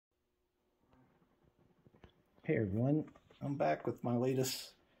Hey everyone, I'm back with my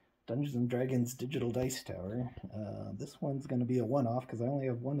latest Dungeons & Dragons digital dice tower. This one's going to be a one-off because I only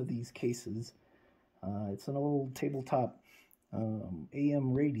have one of these cases. It's an old tabletop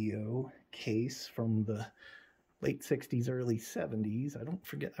AM radio case from the late 60s, early 70s.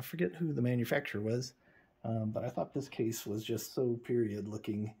 I forget who the manufacturer was, but I thought this case was just so period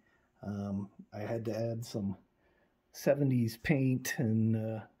looking. I had to add some 70s paint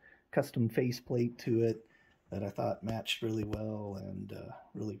and custom faceplate to it that I thought matched really well, and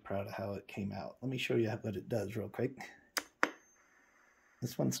really proud of how it came out. Let me show you what it does real quick.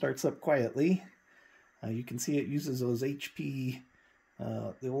 This one starts up quietly. You can see it uses those HP,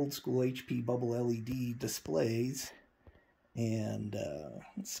 the old school HP bubble LED displays. And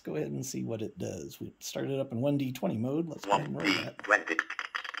let's go ahead and see what it does. We started up in 1D20 mode. Let's go ahead and roll that.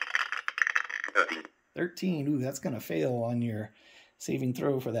 13. Ooh, that's going to fail on your saving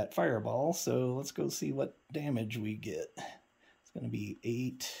throw for that fireball. So let's go see what damage we get. It's going to be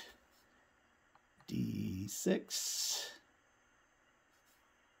 8d6.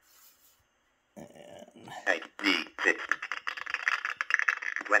 And 8d6.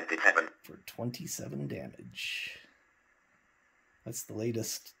 27. For 27 damage. That's the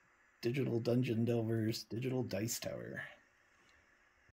latest Digital Dungeon Delvers digital dice tower.